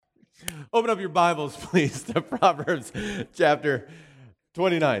Open up your Bibles, please, to Proverbs chapter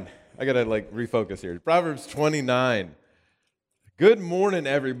 29. I got to refocus here. Proverbs 29. Good morning,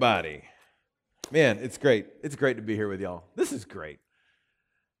 everybody. Man, it's great. It's great to be here with y'all. This is great.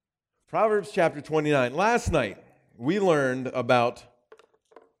 Proverbs chapter 29. Last night, we learned about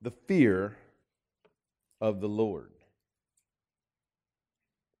the fear of the Lord.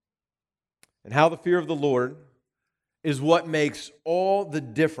 And how the fear of the Lord is what makes all the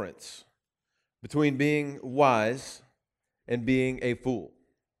difference between being wise and being a fool.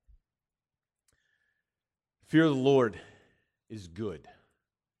 Fear of the Lord is good.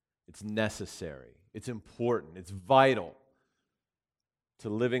 It's necessary. It's important. It's vital to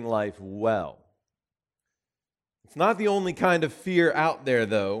living life well. It's not the only kind of fear out there,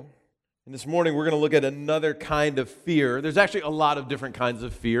 though. And this morning we're going to look at another kind of fear. There's actually a lot of different kinds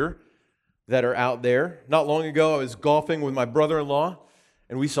of fear that are out there. Not long ago, I was golfing with my brother-in-law,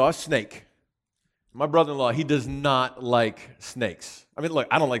 and we saw a snake. My brother-in-law, he does not like snakes. I mean, look,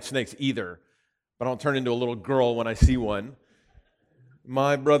 I don't like snakes either, but I don't turn into a little girl when I see one.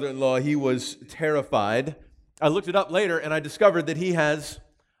 My brother-in-law, he was terrified. I looked it up later, and I discovered that he has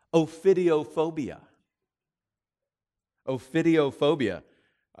ophidiophobia. Ophidiophobia.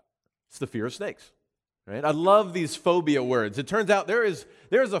 It's the fear of snakes. Right? I love these phobia words. It turns out there is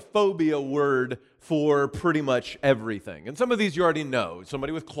a phobia word for pretty much everything. And some of these you already know.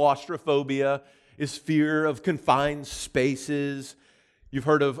 Somebody with claustrophobia is fear of confined spaces. You've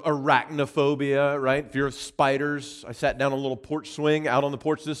heard of arachnophobia, right? Fear of spiders. I sat down on a little porch swing out on the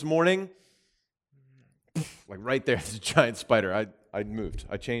porch this morning. Like right there, there's a giant spider. I moved.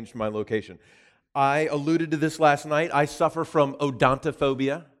 I changed my location. I alluded to this last night. I suffer from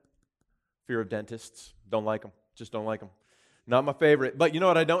odontophobia. Fear of dentists. Don't like them. Just don't like them. Not my favorite. But you know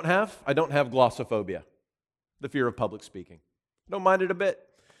what I don't have? I don't have glossophobia. The fear of public speaking. Don't mind it a bit.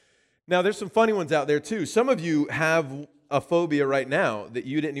 Now, there's some funny ones out there, too. Some of you have a phobia right now that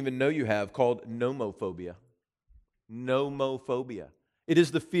you didn't even know you have called nomophobia. Nomophobia. It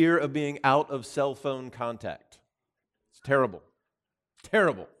is the fear of being out of cell phone contact. It's terrible.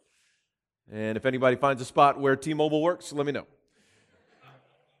 Terrible. And if anybody finds a spot where T-Mobile works, let me know.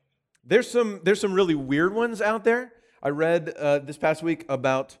 There's some really weird ones out there. I read this past week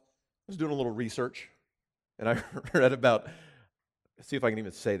about, I was doing a little research, and I read about, let's see if I can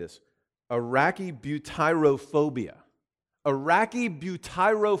even say this, arachibutyrophobia.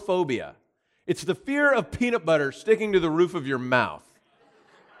 Arachibutyrophobia. It's the fear of peanut butter sticking to the roof of your mouth.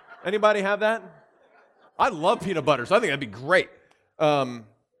 Anybody have that? I love peanut butter, so I think that'd be great.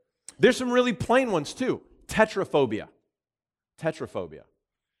 There's some really plain ones, too. Tetraphobia. Tetraphobia.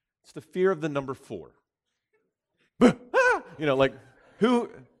 It's the fear of the number 4. You know, like, who,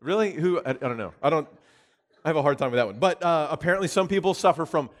 really? Who, I don't know. I have a hard time with that one. But apparently some people suffer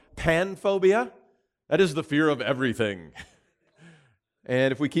from panphobia. That is the fear of everything.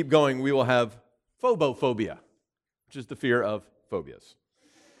 And if we keep going, we will have phobophobia, which is the fear of phobias.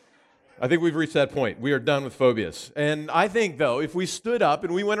 I think we've reached that point. We are done with phobias. And I think, though, if we stood up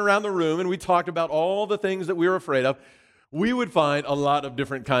and we went around the room and we talked about all the things that we were afraid of, we would find a lot of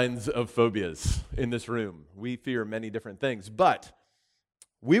different kinds of phobias in this room. We fear many different things. But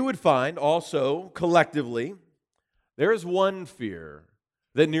we would find also, collectively, there is one fear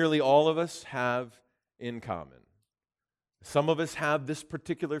that nearly all of us have in common. Some of us have this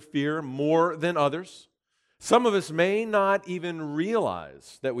particular fear more than others. Some of us may not even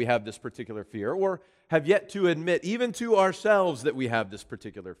realize that we have this particular fear or have yet to admit, even to ourselves, that we have this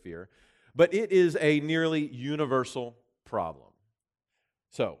particular fear. But it is a nearly universal problem.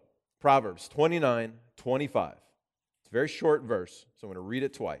 So, Proverbs 29:25. It's a very short verse, so I'm going to read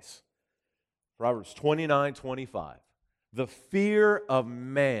it twice. Proverbs 29:25. The fear of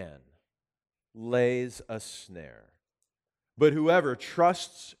man lays a snare, but whoever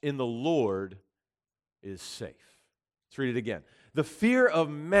trusts in the Lord is safe. Let's read it again. The fear of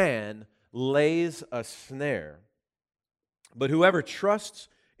man lays a snare, but whoever trusts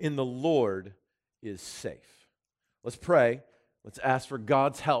in the Lord is safe. Let's pray. Let's ask for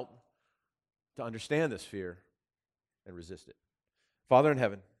God's help to understand this fear and resist it. Father in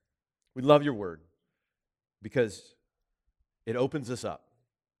heaven, we love your word because it opens us up.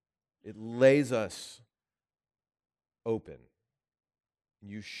 It lays us open.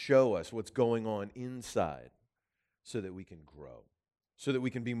 You show us what's going on inside so that we can grow, so that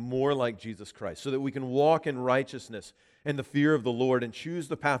we can be more like Jesus Christ, so that we can walk in righteousness and the fear of the Lord and choose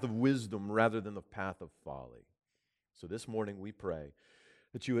the path of wisdom rather than the path of folly. So this morning we pray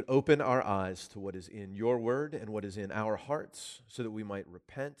that you would open our eyes to what is in your word and what is in our hearts so that we might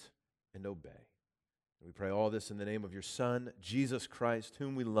repent and obey. We pray all this in the name of your Son, Jesus Christ,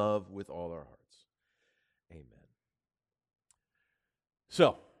 whom we love with all our hearts. Amen.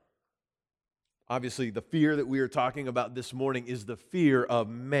 So, obviously, the fear that we are talking about this morning is the fear of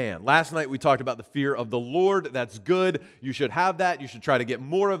man. Last night we talked about the fear of the Lord. That's good. You should have that. You should try to get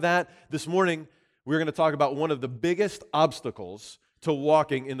more of that. This morning we're going to talk about one of the biggest obstacles to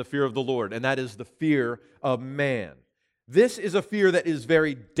walking in the fear of the Lord, and that is the fear of man. This is a fear that is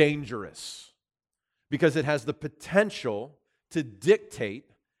very dangerous because it has the potential to dictate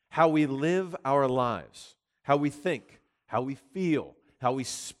how we live our lives, how we think, how we feel, how we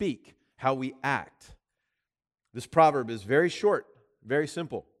speak, how we act. This proverb is very short, very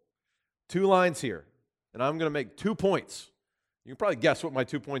simple. 2 lines here, and I'm going to make 2 points. You can probably guess what my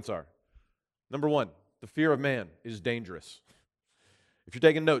 2 points are. Number 1, the fear of man is dangerous. If you're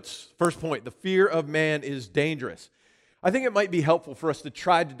taking notes, first point, the fear of man is dangerous. I think it might be helpful for us to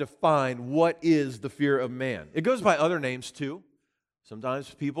try to define what is the fear of man. It goes by other names too.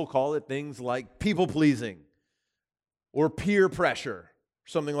 Sometimes people call it things like people-pleasing or peer pressure,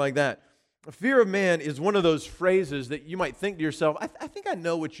 something like that. The fear of man is one of those phrases that you might think to yourself, I think I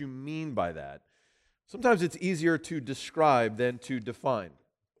know what you mean by that. Sometimes it's easier to describe than to define.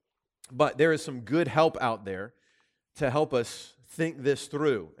 But there is some good help out there to help us think this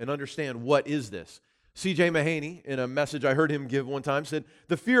through and understand what is this. C.J. Mahaney, in a message I heard him give one time, said,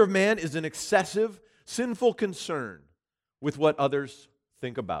 the fear of man is an excessive, sinful concern with what others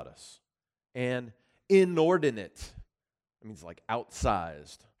think about us. And inordinate, it means like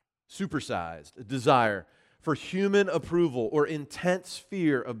outsized, supersized, a desire for human approval or intense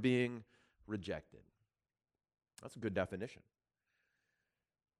fear of being rejected. That's a good definition.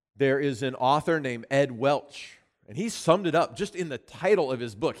 There is an author named Ed Welch, and he summed it up just in the title of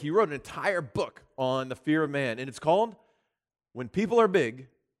his book. He wrote an entire book on the fear of man, and it's called When People Are Big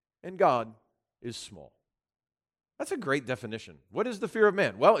and God is Small. That's a great definition. What is the fear of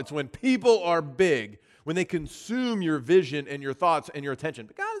man? Well, it's when people are big, when they consume your vision and your thoughts and your attention.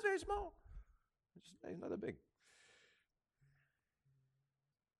 But God is very small. He's not that big.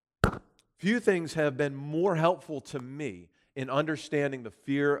 Few things have been more helpful to me in understanding the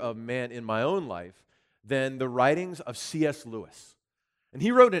fear of man in my own life than the writings of C.S. Lewis. And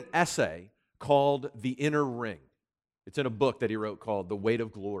he wrote an essay called The Inner Ring. It's in a book that he wrote called The Weight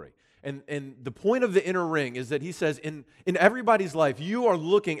of Glory. And the point of the inner ring is that he says in everybody's life, you are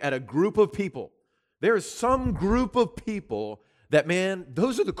looking at a group of people. There is some group of people that, man,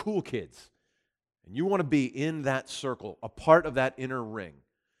 those are the cool kids. And you want to be in that circle, a part of that inner ring.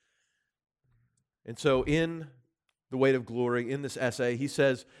 And so in The Weight of Glory, in this essay, he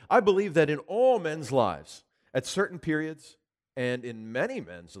says, I believe that in all men's lives, at certain periods, and in many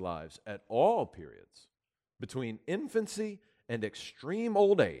men's lives, at all periods, between infancy and extreme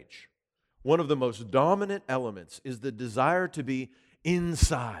old age, one of the most dominant elements is the desire to be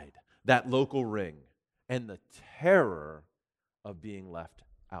inside that local ring and the terror of being left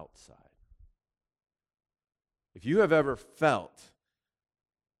outside. If you have ever felt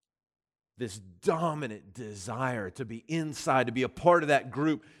this dominant desire to be inside, to be a part of that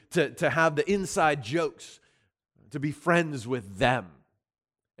group, to have the inside jokes, to be friends with them,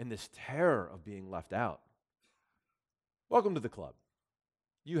 and this terror of being left out, welcome to the club.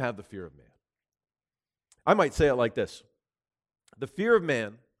 You have the fear of man. I might say it like this. The fear of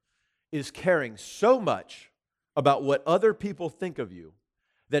man is caring so much about what other people think of you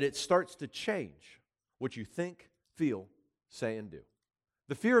that it starts to change what you think, feel, say, and do.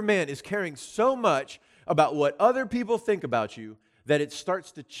 The fear of man is caring so much about what other people think about you that it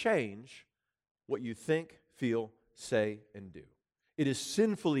starts to change what you think, feel, say, and do. It is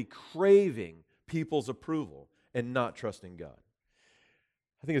sinfully craving people's approval and not trusting God.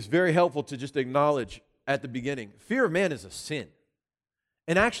 I think it's very helpful to just acknowledge at the beginning, fear of man is a sin.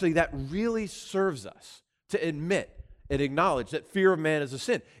 And actually, that really serves us to admit and acknowledge that fear of man is a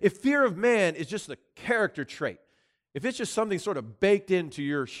sin. If fear of man is just a character trait, if it's just something sort of baked into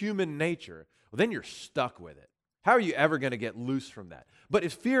your human nature, well, then you're stuck with it. How are you ever going to get loose from that? But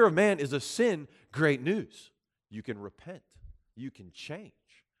if fear of man is a sin, great news. You can repent. You can change.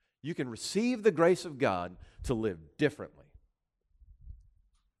 You can receive the grace of God to live differently.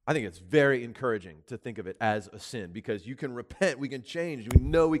 I think it's very encouraging to think of it as a sin because you can repent, we can change, we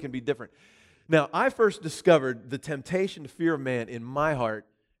know we can be different. Now, I first discovered the temptation to fear of man in my heart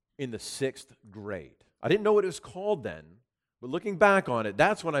in the 6th grade. I didn't know what it was called then, but looking back on it,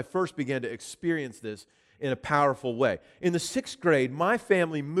 that's when I first began to experience this in a powerful way. In the 6th grade, my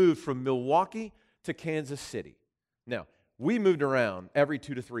family moved from Milwaukee to Kansas City. Now, we moved around every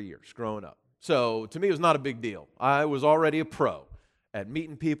 2 to 3 years growing up. So to me, it was not a big deal. I was already a pro. at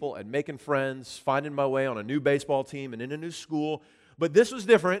meeting people, at making friends, finding my way on a new baseball team and in a new school. But this was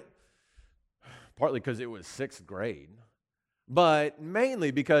different, partly because it was sixth grade, but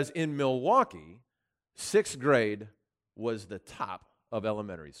mainly because in Milwaukee, sixth grade was the top of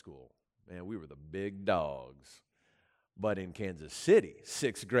elementary school. Man, we were the big dogs. But in Kansas City,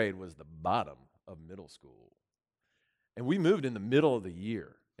 sixth grade was the bottom of middle school. And we moved in the middle of the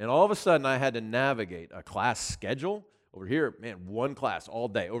year. And all of a sudden, I had to navigate a class schedule. Over here, man, one class all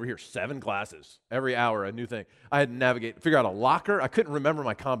day. Over here, 7 classes. Every hour, a new thing. I had to navigate, figure out a locker. I couldn't remember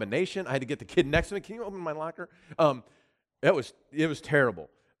my combination. I had to get the kid next to me. Can you open my locker? It was terrible.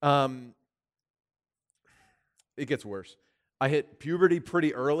 It gets worse. I hit puberty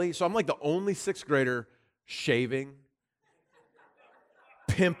pretty early, so I'm like the only sixth grader shaving,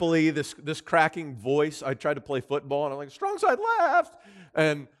 pimply, this cracking voice. I tried to play football, and I'm like, strong side left.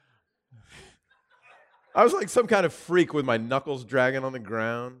 And I was like some kind of freak with my knuckles dragging on the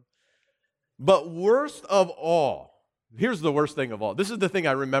ground. But worst of all, here's the worst thing of all. This is the thing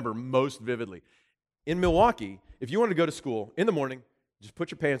I remember most vividly. In Milwaukee, if you wanted to go to school in the morning, just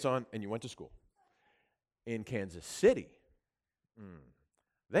put your pants on and you went to school. In Kansas City,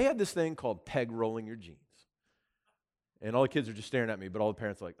 they had this thing called peg rolling your jeans. And all the kids are just staring at me, but all the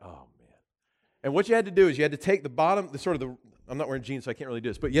parents are like, oh, man. And what you had to do is you had to take the bottom, I'm not wearing jeans, so I can't really do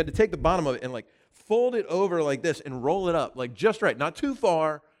this, but you had to take the bottom of it and like fold it over like this and roll it up, like just right, not too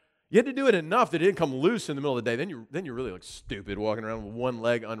far. You had to do it enough that it didn't come loose in the middle of the day. Then you really look stupid walking around with one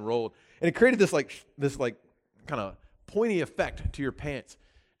leg unrolled. And it created this kind of pointy effect to your pants.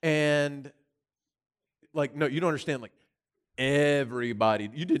 And like, no, you don't understand, like everybody,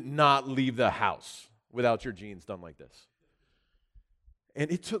 you did not leave the house without your jeans done like this. And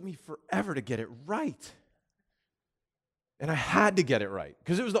it took me forever to get it right. And I had to get it right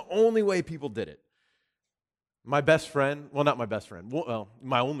because it was the only way people did it. My best friend, well, not my best friend, well,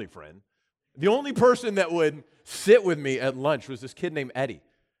 my only friend, the only person that would sit with me at lunch was this kid named Eddie,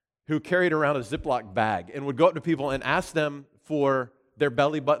 who carried around a Ziploc bag and would go up to people and ask them for their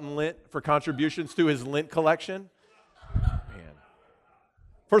belly button lint for contributions to his lint collection. Man.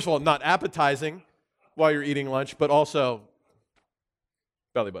 First of all, not appetizing while you're eating lunch, but also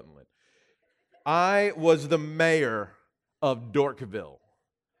belly button lint. I was the mayor of Dorkville.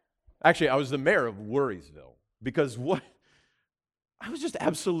 Actually, I was the mayor of Worriesville because I was just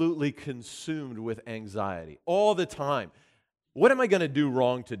absolutely consumed with anxiety all the time. What am I going to do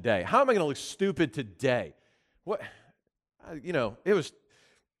wrong today? How am I going to look stupid today? I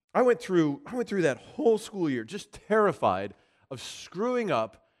went through that whole school year just terrified of screwing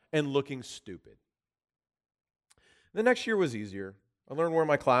up and looking stupid. The next year was easier. I learned where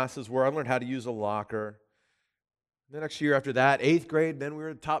my classes were. I learned how to use a locker. The next year after that, 8th grade, then we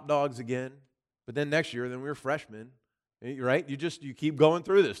were top dogs again. But then next year, then we were freshmen, right? You keep going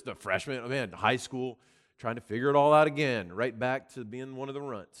through this. The freshman, man, high school, trying to figure it all out again, right back to being one of the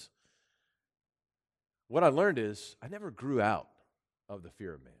runts. What I learned is I never grew out of the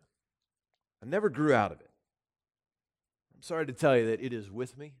fear of man. I never grew out of it. I'm sorry to tell you that it is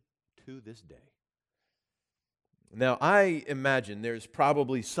with me to this day. Now, I imagine there's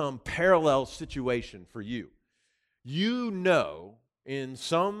probably some parallel situation for you. You know, in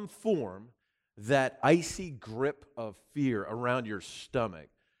some form, that icy grip of fear around your stomach,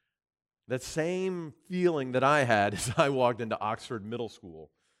 that same feeling that I had as I walked into Oxford Middle School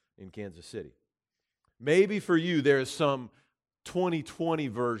in Kansas City. Maybe for you, there's some 2020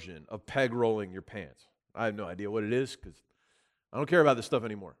 version of peg rolling your pants. I have no idea what it is because I don't care about this stuff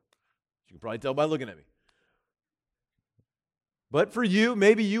anymore. You can probably tell by looking at me. But for you,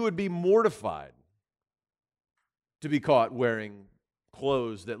 maybe you would be mortified to be caught wearing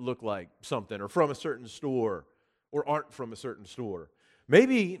clothes that look like something or from a certain store or aren't from a certain store.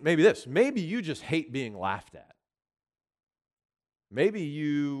 Maybe you just hate being laughed at. Maybe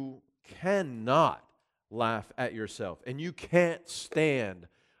you cannot laugh at yourself and you can't stand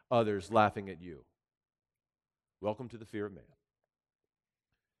others laughing at you. Welcome to the fear of man.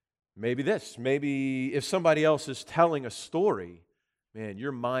 Maybe if somebody else is telling a story, man,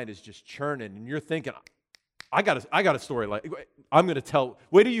 your mind is just churning and you're thinking, I got a story like I'm going to tell.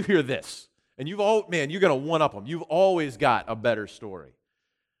 Wait till you hear this. And you're going to one-up them. You've always got a better story.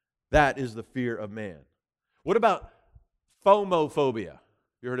 That is the fear of man. What about FOMOphobia?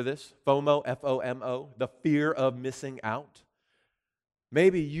 You heard of this? FOMO, F-O-M-O, the fear of missing out.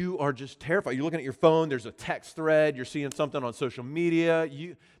 Maybe you are just terrified. You're looking at your phone, there's a text thread, you're seeing something on social media.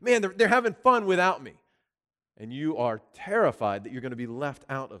 They're having fun without me. And you are terrified that you're going to be left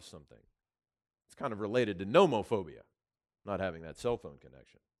out of something. It's kind of related to nomophobia, not having that cell phone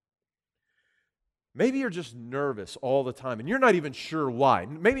connection. Maybe you're just nervous all the time and you're not even sure why.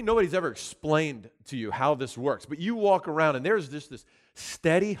 Maybe nobody's ever explained to you how this works, but you walk around and there's just this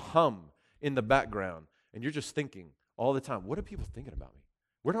steady hum in the background and you're just thinking all the time, what are people thinking about me?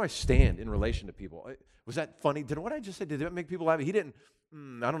 Where do I stand in relation to people? Was that funny? What I just say, did that make people laugh? He didn't,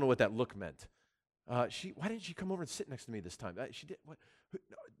 I don't know what that look meant. Why didn't she come over and sit next to me this time? She did. What?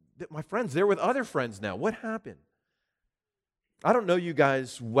 My friends, they're with other friends now. What happened? I don't know you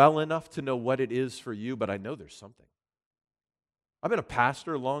guys well enough to know what it is for you, but I know there's something. I've been a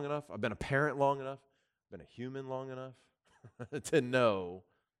pastor long enough. I've been a parent long enough. I've been a human long enough to know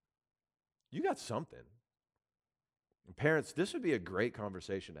you got something. And parents, this would be a great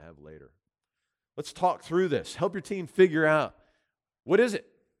conversation to have later. Let's talk through this. Help your teen figure out, what is it?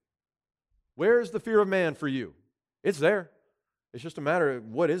 Where is the fear of man for you? It's there. It's just a matter of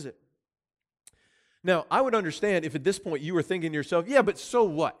what is it? Now, I would understand if at this point you were thinking to yourself, yeah, but so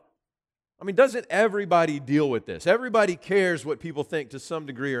what? I mean, doesn't everybody deal with this? Everybody cares what people think to some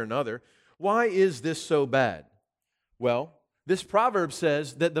degree or another. Why is this so bad? Well, this proverb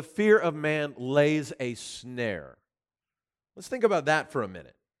says that the fear of man lays a snare. Let's think about that for a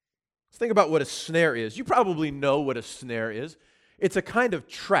minute. Let's think about what a snare is. You probably know what a snare is. It's a kind of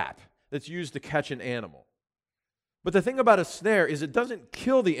trap that's used to catch an animal. But the thing about a snare is it doesn't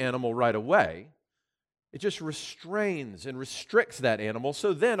kill the animal right away. It just restrains and restricts that animal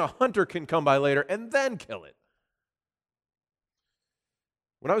so then a hunter can come by later and then kill it.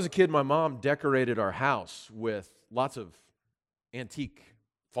 When I was a kid, my mom decorated our house with lots of antique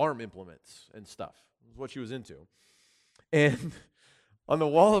farm implements and stuff. It was what she was into. And on the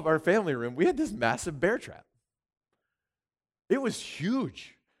wall of our family room, we had this massive bear trap. It was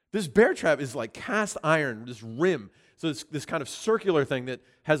huge. This bear trap is like cast iron, this rim. So it's this kind of circular thing that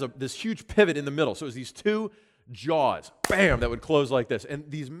has this huge pivot in the middle. So it was these two jaws, bam, that would close like this. And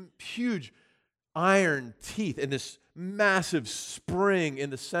these huge iron teeth and this massive spring in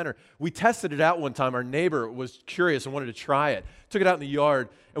the center. We tested it out one time. Our neighbor was curious and wanted to try it. Took it out in the yard,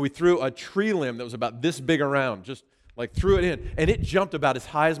 and we threw a tree limb that was about this big around, just like threw it in. And it jumped about as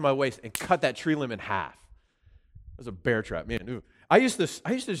high as my waist and cut that tree limb in half. It was a bear trap. Man, ooh. I used to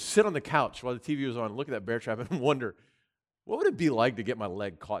just sit on the couch while the TV was on and look at that bear trap and wonder, what would it be like to get my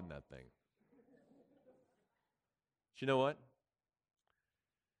leg caught in that thing? But you know what?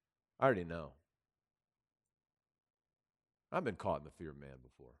 I already know. I've been caught in the fear of man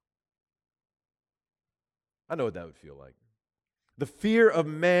before. I know what that would feel like. The fear of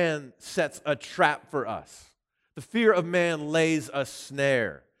man sets a trap for us. The fear of man lays a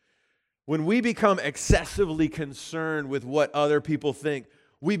snare. When we become excessively concerned with what other people think,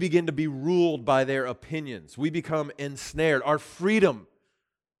 we begin to be ruled by their opinions. We become ensnared. Our freedom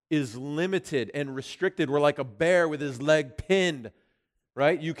is limited and restricted. We're like a bear with his leg pinned,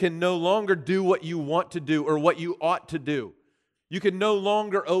 right? You can no longer do what you want to do or what you ought to do. You can no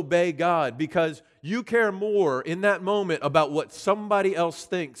longer obey God because you care more in that moment about what somebody else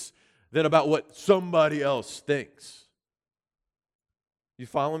thinks than about what somebody else thinks. You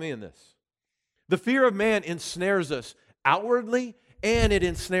follow me in this? The fear of man ensnares us outwardly and it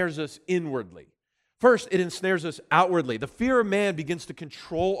ensnares us inwardly. First, it ensnares us outwardly. The fear of man begins to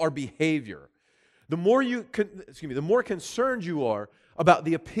control our behavior. The more concerned you are about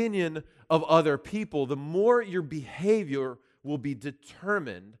the opinion of other people, the more your behavior will be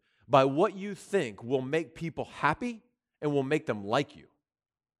determined by what you think will make people happy and will make them like you.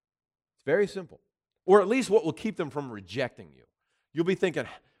 It's very simple. Or at least what will keep them from rejecting you. You'll be thinking,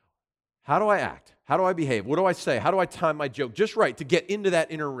 how do I act? How do I behave? What do I say? How do I time my joke just right to get into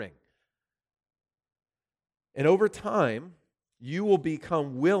that inner ring? And over time, you will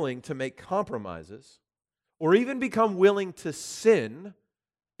become willing to make compromises or even become willing to sin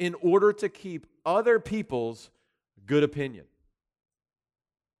in order to keep other people's good opinion.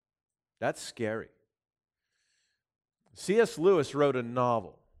 That's scary. C.S. Lewis wrote a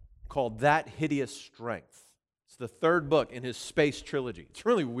novel called That Hideous Strength. It's the third book in his space trilogy. It's a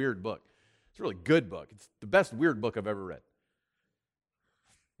really weird book. It's a really good book. It's the best weird book I've ever read.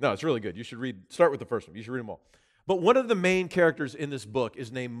 No, it's really good. You should start with the first one. You should read them all. But one of the main characters in this book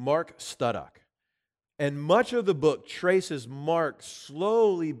is named Mark Studdock. And much of the book traces Mark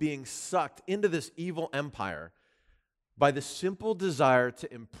slowly being sucked into this evil empire by the simple desire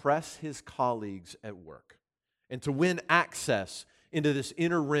to impress his colleagues at work and to win access into this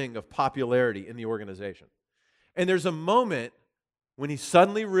inner ring of popularity in the organization. And there's a moment when he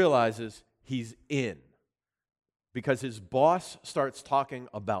suddenly realizes he's in because his boss starts talking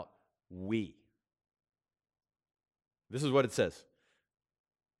about we. This is what it says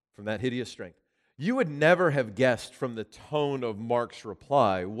from That Hideous Strength. You would never have guessed from the tone of Mark's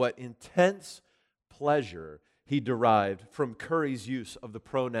reply what intense pleasure he derived from Curry's use of the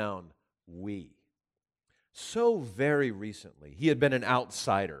pronoun we. So very recently, he had been an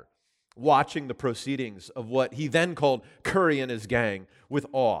outsider, watching the proceedings of what he then called Curry and his gang with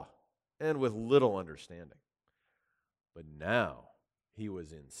awe and with little understanding. But now he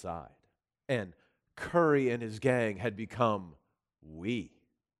was inside, and Curry and his gang had become we.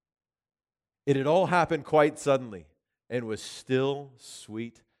 It had all happened quite suddenly and was still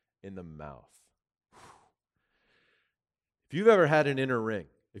sweet in the mouth. If you've ever had an inner ring,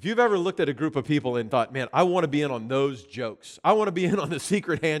 if you've ever looked at a group of people and thought, man, I want to be in on those jokes. I want to be in on the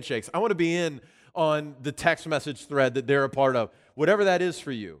secret handshakes. I want to be in on the text message thread that they're a part of. Whatever that is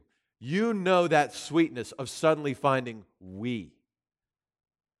for you, you know that sweetness of suddenly finding we.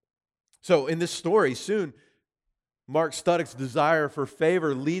 So in this story, soon, Mark Studdock's desire for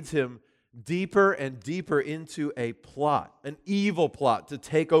favor leads him deeper and deeper into a plot, an evil plot to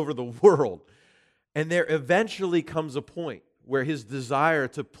take over the world. And there eventually comes a point where his desire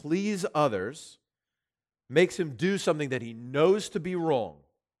to please others makes him do something that he knows to be wrong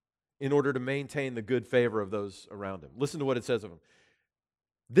in order to maintain the good favor of those around him. Listen to what it says of him.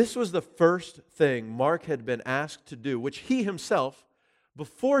 This was the first thing Mark had been asked to do, which he himself,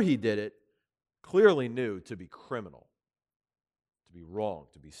 before he did it, clearly knew to be criminal, to be wrong,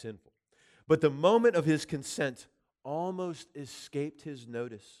 to be sinful. But the moment of his consent almost escaped his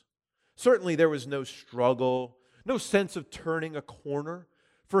notice. Certainly there was no struggle, no sense of turning a corner.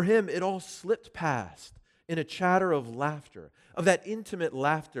 For him, it all slipped past in a chatter of laughter, of that intimate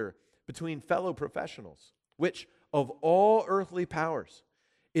laughter between fellow professionals, which, of all earthly powers,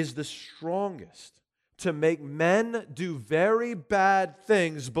 is the strongest to make men do very bad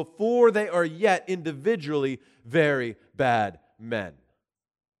things before they are yet individually very bad men.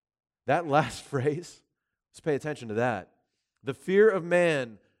 That last phrase, let's pay attention to that. The fear of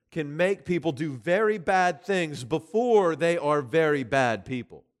man can make people do very bad things before they are very bad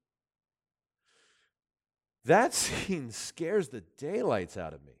people. That scene scares the daylights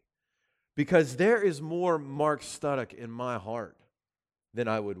out of me because there is more Mark Studdock in my heart than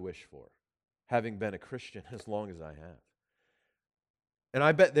I would wish for, having been a Christian as long as I have. And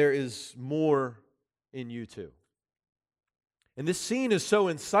I bet there is more in you too. And this scene is so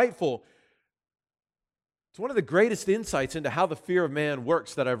insightful. It's one of the greatest insights into how the fear of man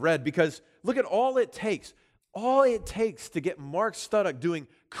works that I've read, because look at all it takes. All it takes to get Mark Studdock doing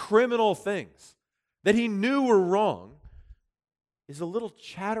criminal things that he knew were wrong is a little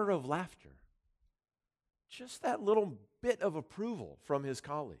chatter of laughter. Just that little bit of approval from his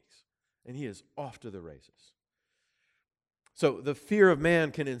colleagues, and he is off to the races. So the fear of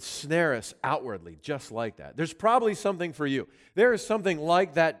man can ensnare us outwardly, just like that. There's probably something for you. There is something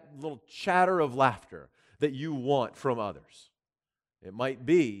like that little chatter of laughter that you want from others. It might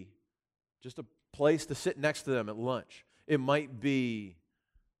be just a place to sit next to them at lunch. It might be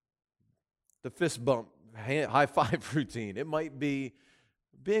the fist bump, high five routine. It might be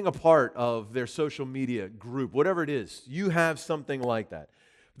being a part of their social media group, whatever it is. You have something like that.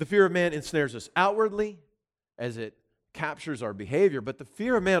 The fear of man ensnares us outwardly as it captures our behavior, but the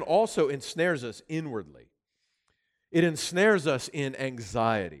fear of man also ensnares us inwardly. It ensnares us in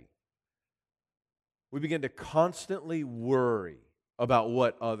anxiety. We begin to constantly worry about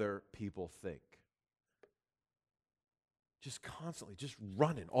what other people think. Just constantly, just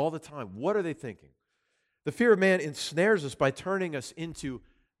running all the time. What are they thinking? The fear of man ensnares us by turning us into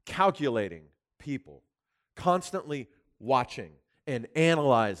calculating people, constantly watching and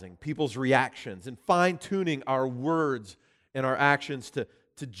analyzing people's reactions and fine-tuning our words and our actions to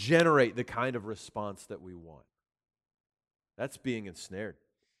generate the kind of response that we want. That's being ensnared.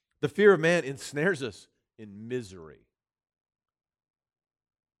 The fear of man ensnares us in misery.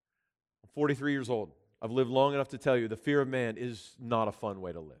 I'm 43 years old. I've lived long enough to tell you the fear of man is not a fun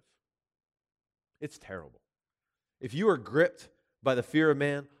way to live. It's terrible. If you are gripped by the fear of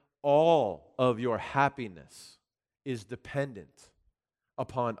man, all of your happiness is dependent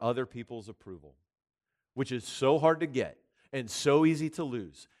upon other people's approval, which is so hard to get and so easy to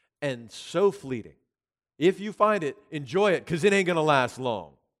lose and so fleeting. If you find it, enjoy it, because it ain't going to last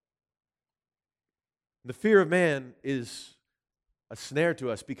long. The fear of man is a snare to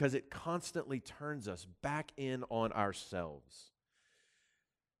us because it constantly turns us back in on ourselves.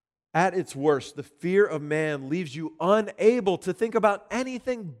 At its worst, the fear of man leaves you unable to think about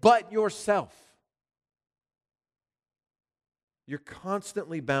anything but yourself. You're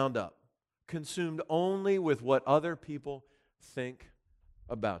constantly bound up, consumed only with what other people think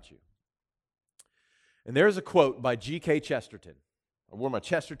about you. And there's a quote by G.K. Chesterton. I wore my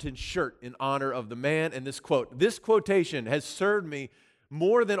Chesterton shirt in honor of the man and this quote. This quotation has served me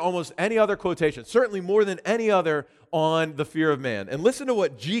more than almost any other quotation, certainly more than any other on the fear of man. And listen to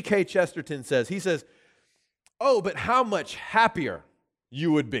what G.K. Chesterton says. He says, "Oh, but how much happier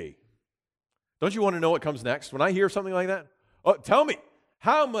you would be." Don't you want to know what comes next? When I hear something like that, oh, tell me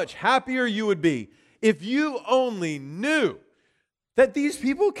how much happier you would be if you only knew that these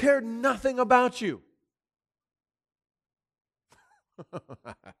people cared nothing about you.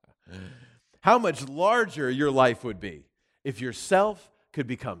 How much larger your life would be if yourself could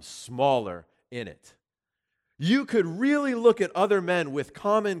become smaller in it. You could really look at other men with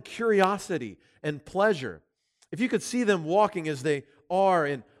common curiosity and pleasure. If you could see them walking as they are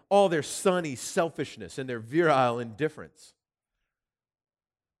in all their sunny selfishness and their virile indifference.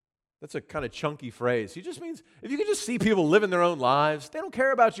 That's a kind of chunky phrase. He just means if you could just see people living their own lives, they don't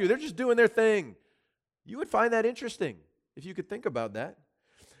care about you, they're just doing their thing. You would find that interesting if you could think about that.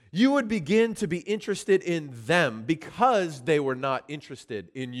 You would begin to be interested in them because they were not interested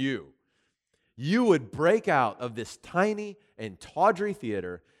in you. You would break out of this tiny and tawdry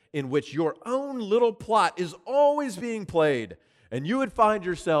theater in which your own little plot is always being played, and you would find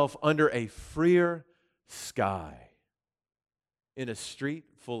yourself under a freer sky in a street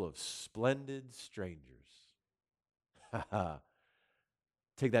full of splendid strangers.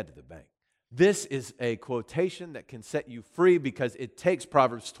 Take that to the bank. This is a quotation that can set you free because it takes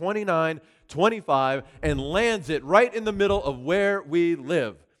Proverbs 29:25 and lands it right in the middle of where we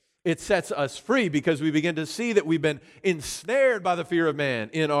live. It sets us free because we begin to see that we've been ensnared by the fear of man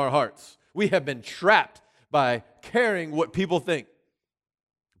in our hearts. We have been trapped by caring what people think.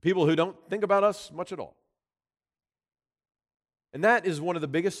 People who don't think about us much at all. And that is one of the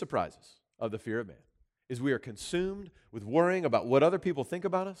biggest surprises of the fear of man, is we are consumed with worrying about what other people think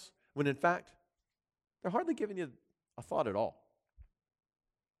about us, when in fact, they're hardly giving you a thought at all.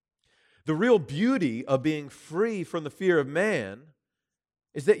 The real beauty of being free from the fear of man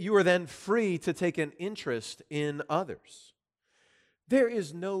is that you are then free to take an interest in others. There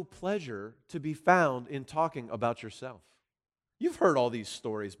is no pleasure to be found in talking about yourself. You've heard all these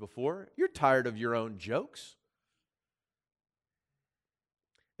stories before. You're tired of your own jokes.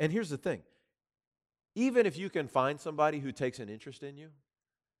 And here's the thing. Even if you can find somebody who takes an interest in you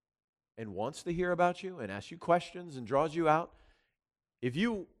and wants to hear about you and asks you questions and draws you out, if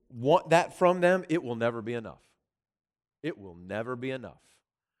you want that from them, it will never be enough. It will never be enough.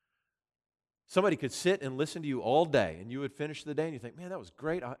 Somebody could sit and listen to you all day, and you would finish the day, and you think, man, that was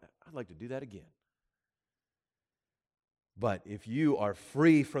great. I'd like to do that again. But if you are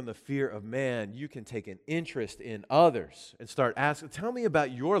free from the fear of man, you can take an interest in others and start asking, tell me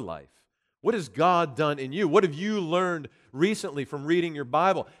about your life. What has God done in you? What have you learned recently from reading your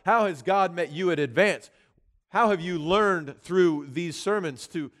Bible? How has God met you at Advance? How have you learned through these sermons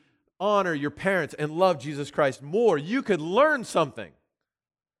to honor your parents and love Jesus Christ more? You could learn something.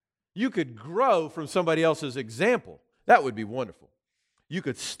 You could grow from somebody else's example. That would be wonderful. You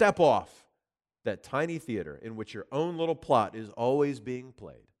could step off that tiny theater in which your own little plot is always being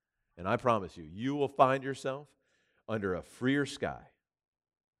played. And I promise you, you will find yourself under a freer sky.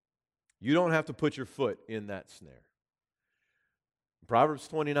 You don't have to put your foot in that snare. Proverbs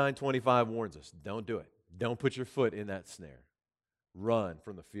 29:25 warns us, don't do it. Don't put your foot in that snare. Run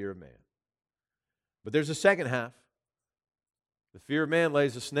from the fear of man. But there's a second half. The fear of man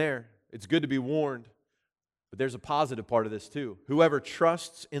lays a snare. It's good to be warned, but there's a positive part of this too. Whoever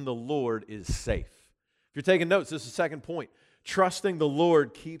trusts in the Lord is safe. If you're taking notes, this is the second point. Trusting the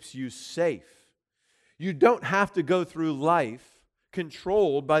Lord keeps you safe. You don't have to go through life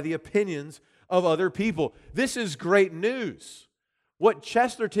controlled by the opinions of other people. This is great news. What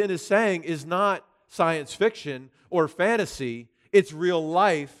Chesterton is saying is not science fiction or fantasy. It's real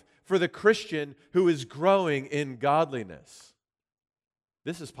life for the Christian who is growing in godliness.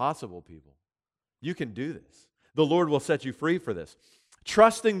 This is possible, people. You can do this. The Lord will set you free for this.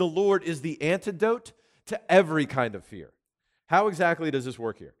 Trusting the Lord is the antidote to every kind of fear. How exactly does this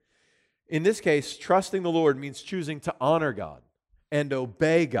work here? In this case, trusting the Lord means choosing to honor God and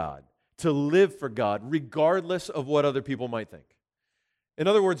obey God, to live for God, regardless of what other people might think. In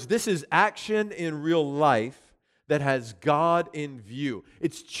other words, this is action in real life that has God in view.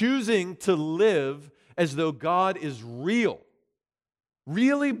 It's choosing to live as though God is real.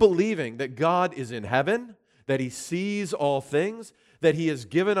 Really believing that God is in heaven, that He sees all things, that He has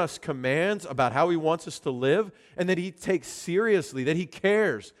given us commands about how He wants us to live, and that He takes seriously, that He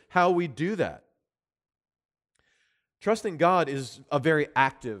cares how we do that. Trusting God is a very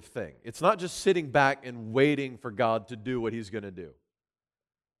active thing. It's not just sitting back and waiting for God to do what He's going to do.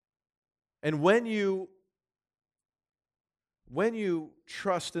 And when you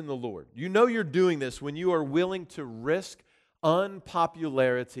trust in the Lord, you know you're doing this when you are willing to risk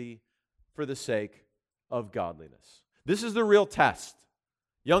unpopularity for the sake of godliness. This is the real test.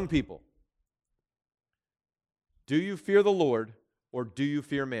 Young people, do you fear the Lord or do you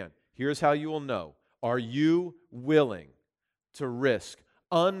fear man? Here's how you will know. Are you willing to risk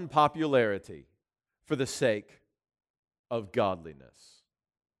unpopularity for the sake of godliness?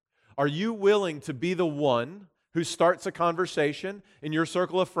 Are you willing to be the one who starts a conversation in your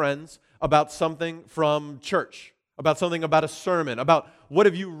circle of friends about something from church, about something about a sermon, about what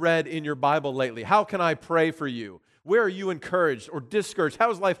have you read in your Bible lately? How can I pray for you? Where are you encouraged or discouraged?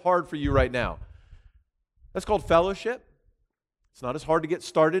 How is life hard for you right now? That's called fellowship. It's not as hard to get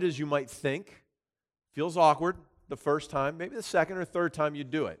started as you might think. Feels awkward the first time, maybe the second or third time you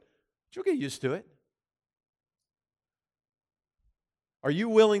do it. But you'll get used to it. Are you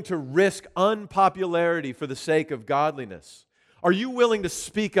willing to risk unpopularity for the sake of godliness? Are you willing to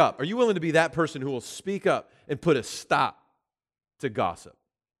speak up? Are you willing to be that person who will speak up and put a stop to gossip?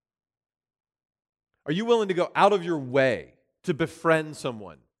 Are you willing to go out of your way to befriend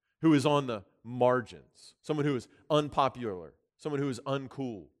someone who is on the margins, someone who is unpopular, someone who is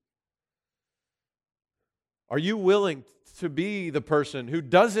uncool? Are you willing to be the person who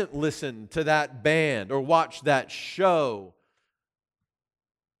doesn't listen to that band or watch that show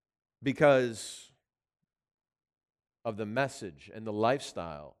because of the message and the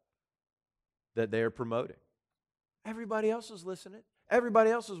lifestyle that they are promoting? Everybody else is listening. Everybody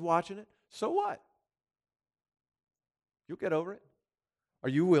else is watching it. So what? You'll get over it. Are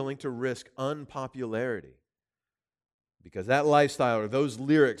you willing to risk unpopularity because that lifestyle or those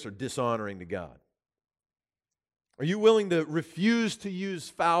lyrics are dishonoring to God? Are you willing to refuse to use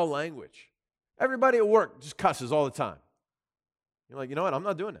foul language? Everybody at work just cusses all the time. You're like, you know what? I'm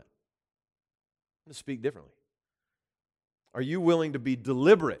not doing that. I'm going to speak differently. Are you willing to be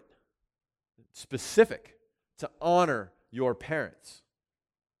deliberate, specific, to honor your parents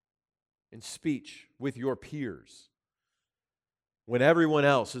in speech with your peers when everyone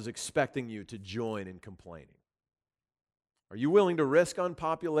else is expecting you to join in complaining? Are you willing to risk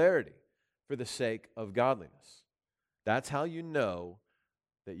unpopularity for the sake of godliness? That's how you know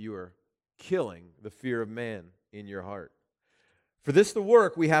that you are killing the fear of man in your heart. For this to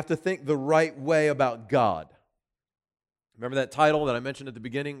work, we have to think the right way about God. Remember that title that I mentioned at the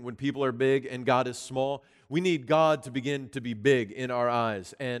beginning, when people are big and God is small? We need God to begin to be big in our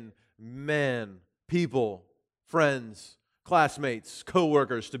eyes, and men, people, friends, classmates,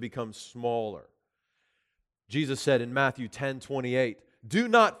 co-workers to become smaller. Jesus said in Matthew 10:28, "Do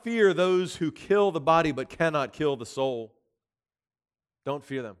not fear those who kill the body but cannot kill the soul." Don't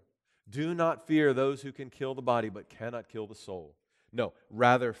fear them. Do not fear those who can kill the body but cannot kill the soul. No,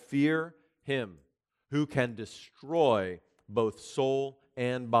 rather fear Him who can destroy both soul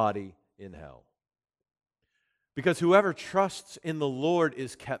and body in hell. Because whoever trusts in the Lord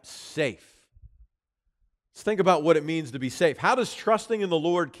is kept safe. Let's think about what it means to be safe. How does trusting in the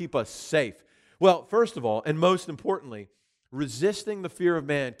Lord keep us safe? Well, first of all, and most importantly, resisting the fear of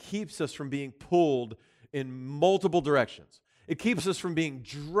man keeps us from being pulled in multiple directions. It keeps us from being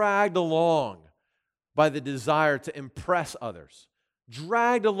dragged along by the desire to impress others,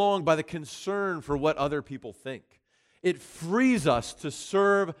 dragged along by the concern for what other people think. It frees us to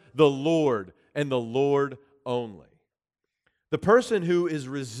serve the Lord and the Lord only. The person who is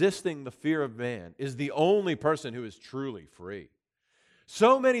resisting the fear of man is the only person who is truly free.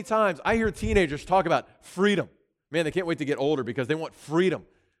 So many times I hear teenagers talk about freedom. Man, they can't wait to get older because they want freedom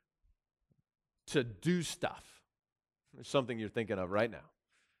to do stuff. There's something you're thinking of right now.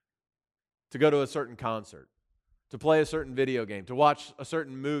 To go to a certain concert, to play a certain video game, to watch a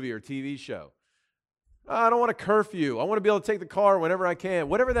certain movie or TV show. I don't want a curfew. I want to be able to take the car whenever I can,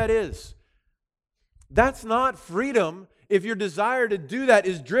 whatever that is. That's not freedom if your desire to do that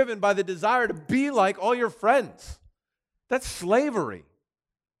is driven by the desire to be like all your friends. That's slavery.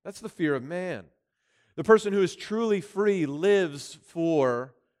 That's the fear of man. The person who is truly free lives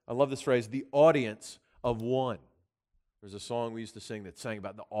for, I love this phrase, the audience of one. There's a song we used to sing that sang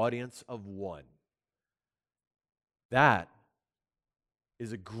about the audience of one. That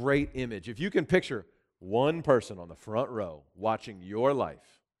is a great image. If you can picture one person on the front row watching your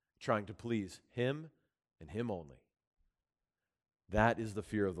life, trying to please Him and Him only, that is the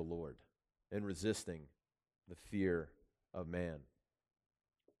fear of the Lord and resisting the fear of man.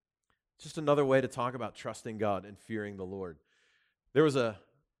 Just another way to talk about trusting God and fearing the Lord. There was a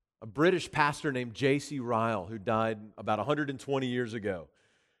British pastor named J.C. Ryle who died about 120 years ago.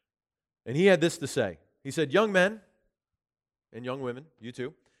 And he had this to say. He said, young men and young women, you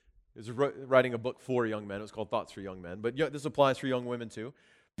too. He was writing a book for young men. It was called Thoughts for Young Men. But this applies for young women too.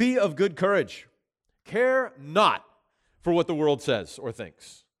 Be of good courage. Care not for what the world says or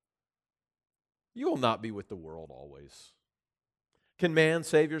thinks. You will not be with the world always. Can man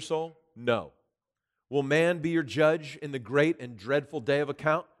save your soul? No. Will man be your judge in the great and dreadful day of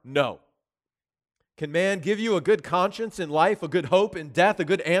account? No. Can man give you a good conscience in life, a good hope in death, a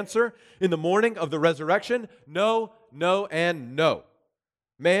good answer in the morning of the resurrection? No, no, and no.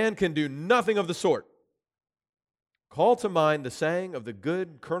 Man can do nothing of the sort. Call to mind the saying of the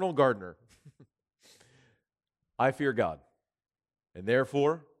good Colonel Gardner, I fear God, and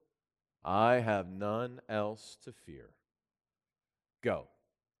therefore I have none else to fear. Go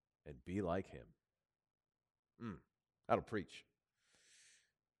and be like him. That'll preach.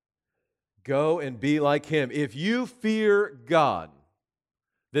 Go and be like him. If you fear God,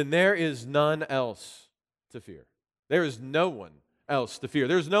 then there is none else to fear. There is no one else to fear.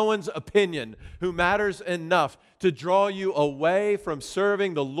 There's no one's opinion who matters enough to draw you away from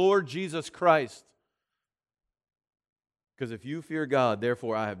serving the Lord Jesus Christ. Because if you fear God,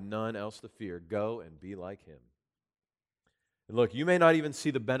 therefore I have none else to fear. Go and be like him. And look, you may not even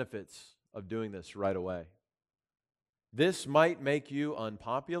see the benefits of doing this right away. This might make you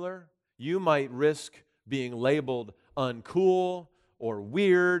unpopular. You might risk being labeled uncool or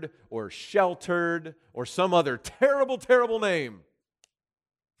weird or sheltered or some other terrible, terrible name.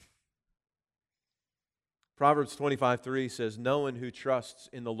 Proverbs 25:3 says, no one who trusts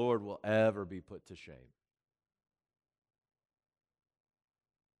in the Lord will ever be put to shame.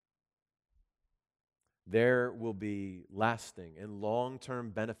 There will be lasting and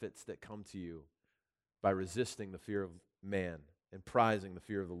long-term benefits that come to you by resisting the fear of man and prizing the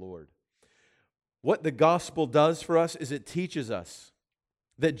fear of the Lord. What the gospel does for us is it teaches us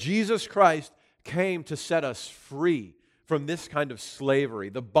that Jesus Christ came to set us free from this kind of slavery,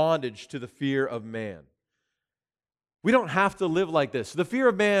 the bondage to the fear of man. We don't have to live like this. The fear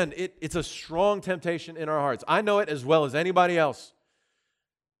of man, it's a strong temptation in our hearts. I know it as well as anybody else.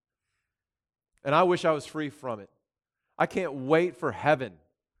 And I wish I was free from it. I can't wait for heaven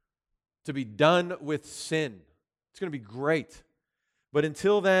to be done with sin. It's going to be great. But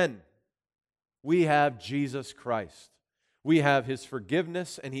until then, we have Jesus Christ. We have His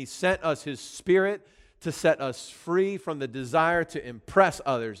forgiveness, and He sent us His Spirit to set us free from the desire to impress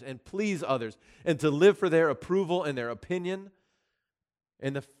others and please others and to live for their approval and their opinion.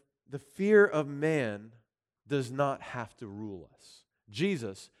 And the fear of man does not have to rule us.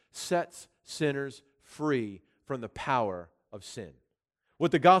 Jesus sets sinners free from the power of sin.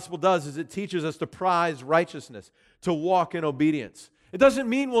 What the gospel does is it teaches us to prize righteousness, to walk in obedience. It doesn't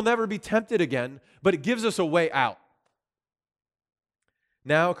mean we'll never be tempted again, but it gives us a way out.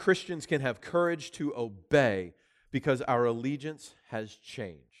 Now Christians can have courage to obey because our allegiance has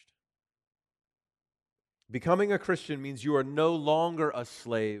changed. Becoming a Christian means you are no longer a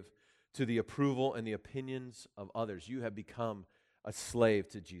slave to the approval and the opinions of others. You have become a slave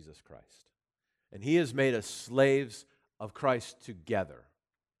to Jesus Christ. And He has made us slaves of Christ together,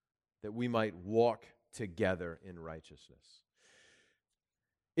 that we might walk together in righteousness.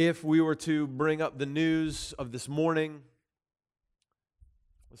 If we were to bring up the news of this morning,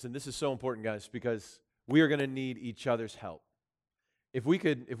 listen, this is so important, guys, because we are going to need each other's help. If we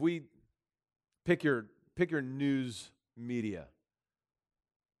pick your news media,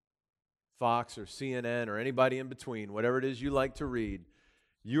 Fox or CNN or anybody in between, whatever it is you like to read,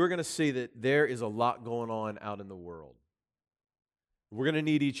 you are going to see that there is a lot going on out in the world. We're going to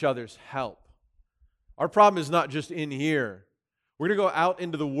need each other's help. Our problem is not just in here. We're going to go out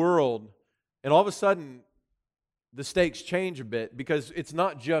into the world, and all of a sudden, the stakes change a bit, because it's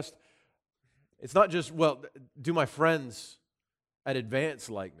not just, well, do my friends at Advance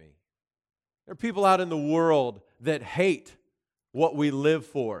like me? There are people out in the world that hate what we live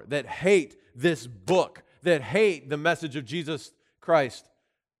for, that hate this book, that hate the message of Jesus Christ.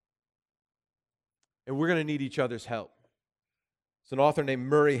 And we're going to need each other's help. It's an author named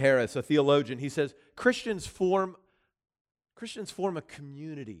Murray Harris, a theologian. He says, Christians form a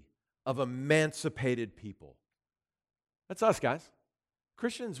community of emancipated people. That's us, guys.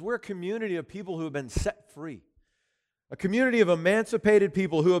 Christians, we're a community of people who have been set free. A community of emancipated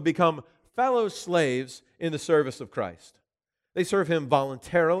people who have become fellow slaves in the service of Christ. They serve Him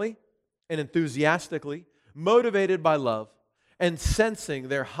voluntarily and enthusiastically, motivated by love, and sensing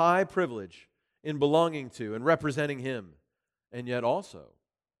their high privilege in belonging to and representing Him, and yet also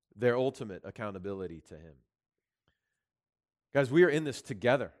their ultimate accountability to Him. Guys, we are in this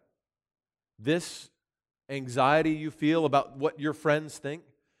together. This anxiety you feel about what your friends think,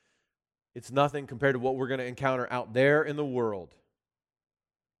 it's nothing compared to what we're going to encounter out there in the world.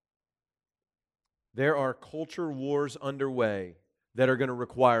 There are culture wars underway that are going to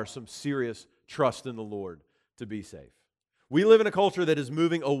require some serious trust in the Lord to be safe. We live in a culture that is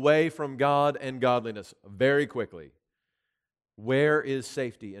moving away from God and godliness very quickly. Where is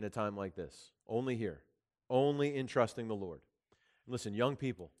safety in a time like this? Only here. Only in trusting the Lord. Listen, young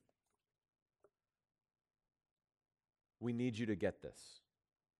people, we need you to get this.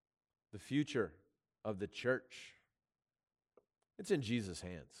 The future of the church, it's in Jesus'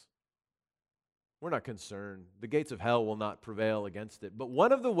 hands. We're not concerned. The gates of hell will not prevail against it. But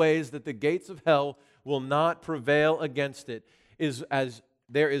one of the ways that the gates of hell will not prevail against it is as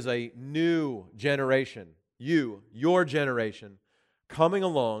there is a new generation, your generation, coming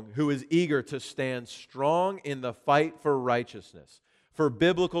along who is eager to stand strong in the fight for righteousness, for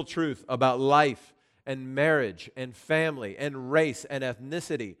biblical truth about life and marriage and family and race and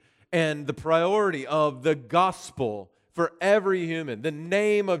ethnicity and the priority of the gospel for every human, the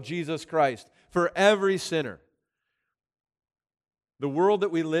name of Jesus Christ for every sinner. The world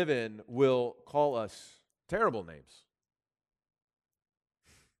that we live in will call us terrible names.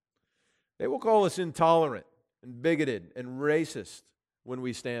 They will call us intolerant and bigoted and racist when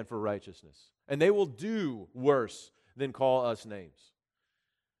we stand for righteousness. And they will do worse than call us names.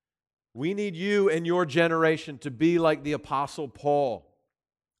 We need you and your generation to be like the Apostle Paul.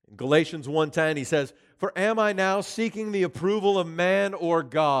 In Galatians 1:10, he says, "For am I now seeking the approval of man or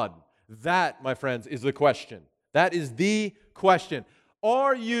God?" That, my friends, is the question. That is the question.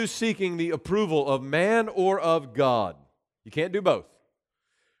 Are you seeking the approval of man or of God? You can't do both.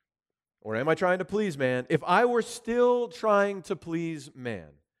 Or am I trying to please man? If I were still trying to please man,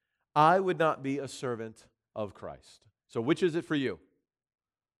 I would not be a servant of Christ. So which is it for you?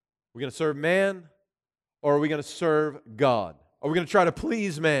 Are we going to serve man or are we going to serve God? Are we going to try to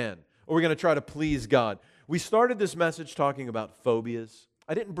please man or are we going to try to please God? We started this message talking about phobias.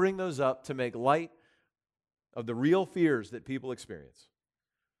 I didn't bring those up to make light of the real fears that people experience.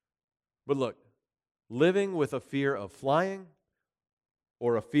 But look, living with a fear of flying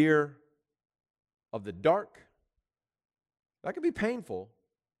or a fear of the dark, that can be painful,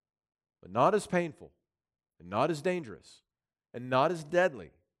 but not as painful and not as dangerous and not as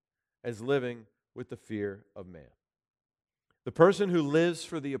deadly as living with the fear of man. The person who lives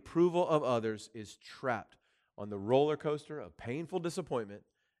for the approval of others is trapped on the roller coaster of painful disappointment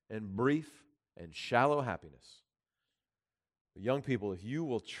and brief and shallow happiness. But young people, if you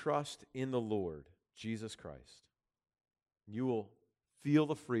will trust in the Lord Jesus Christ, you will feel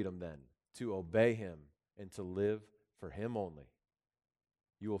the freedom then to obey Him and to live for Him only.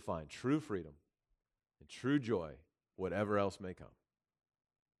 You will find true freedom and true joy, whatever else may come.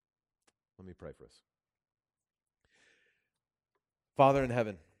 Let me pray for us. Father in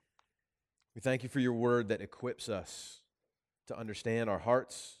heaven, we thank you for your word that equips us to understand our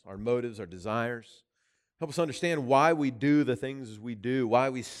hearts, our motives, our desires. Help us understand why we do the things we do, why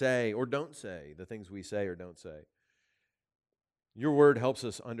we say or don't say the things we say or don't say. Your word helps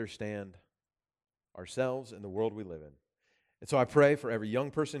us understand ourselves and the world we live in. And so I pray for every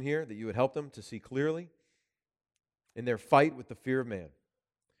young person here that you would help them to see clearly in their fight with the fear of man.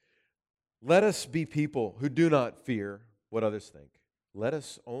 Let us be people who do not fear what others think. Let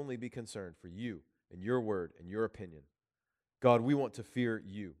us only be concerned for you and your word and your opinion. God, we want to fear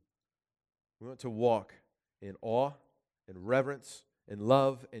you. We want to walk in awe and reverence and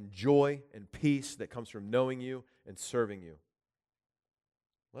love and joy and peace that comes from knowing you and serving you.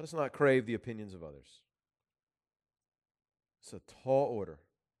 Let us not crave the opinions of others. It's a tall order,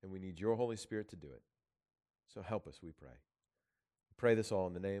 and we need your Holy Spirit to do it. So help us, we pray. We pray this all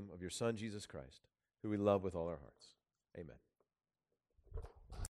in the name of your Son, Jesus Christ, who we love with all our hearts. Amen.